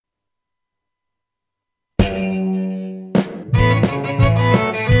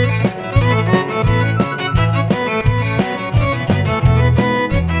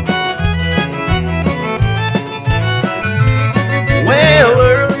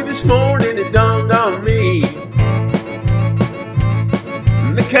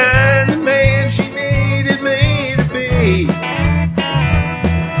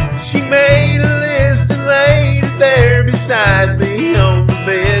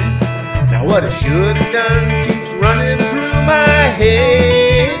What I should have done keeps running through my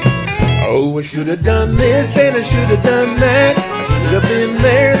head. Oh, I should have done this and I should have done that. I should have been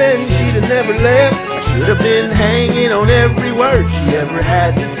there, then she'd have never left. I should have been hanging on every word she ever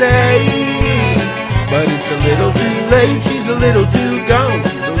had to say. But it's a little too late, she's a little too gone.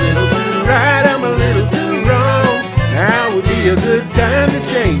 She's a little too right, I'm a little too wrong. Now would be a good time to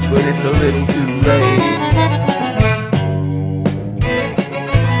change, but it's a little too late.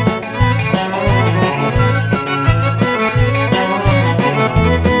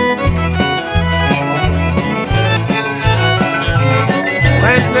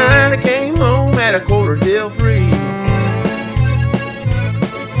 Last night I came home at 3:15.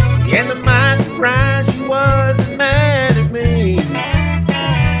 And to my surprise, she wasn't mad at me.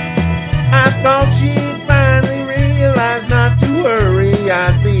 I thought she'd finally realize not to worry,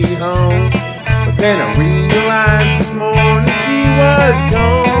 I'd be home. But then I realized this morning she was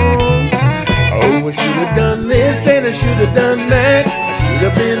gone. Oh, I should have done this and I should have done that. I should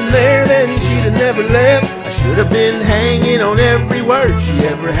have been there, then she'd have never left. I should have been hanging on every word she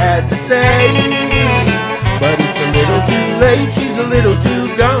ever had to say. But it's a little too late, she's a little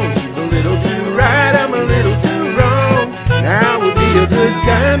too gone. She's a little too right, I'm a little too wrong. Now would be a good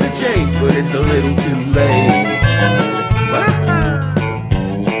time to change, but it's a little too late.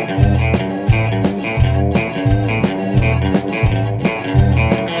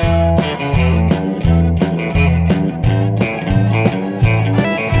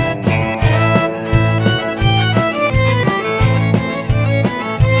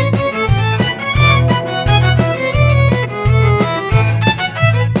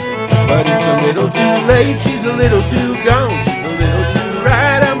 But it's a little too late, she's a little too gone. She's a little too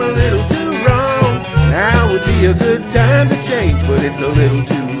right, I'm a little too wrong. Now would be a good time to change, but it's a little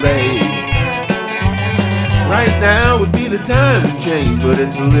too late. Right now would be the time to change, but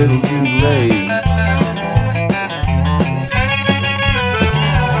it's a little too late.